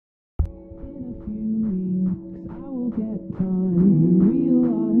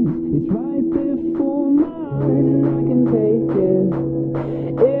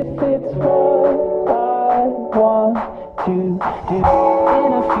In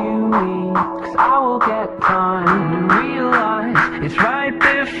a few weeks I will get time to realize it's right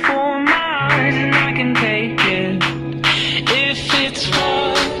before my eyes, and I can take it if it's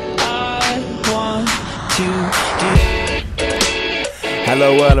what I want to do.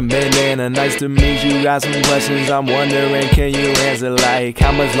 Hello, what I'm Bandana, nice to meet you. Got some questions I'm wondering, can you answer? Like,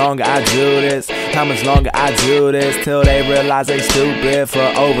 how much longer I do this? How much longer I do this? Till they realize they stupid for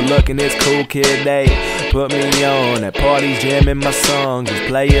overlooking this cool kid. They put me on at parties, jamming my song. Just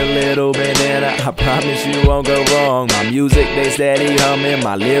play a little Bandana, I promise you won't go wrong. My music, they steady humming.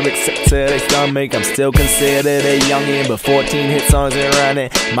 My lyrics sick to their stomach. I'm still considered a youngin', but 14 hit songs and running.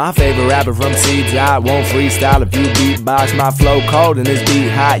 My favorite rapper from C-Dot won't freestyle if you beatbox. My flow cold and this beat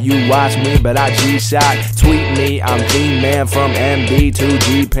hot. You watch me, but I G-Shock. Tweet me, I'm D-Man from MB to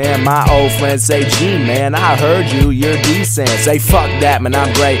G-Pan. My old friends say, G-Man, I heard you, you're decent. Say fuck that, man,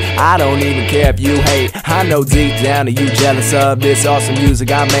 I'm great. I don't even care if you hate. I know deep down that you jealous of this awesome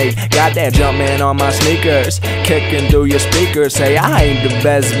music I make. Got that Jumpman on my sneakers, kicking through your speakers. Say I ain't the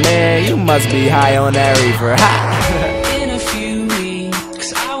best man, you must be high on that reefer. Ha!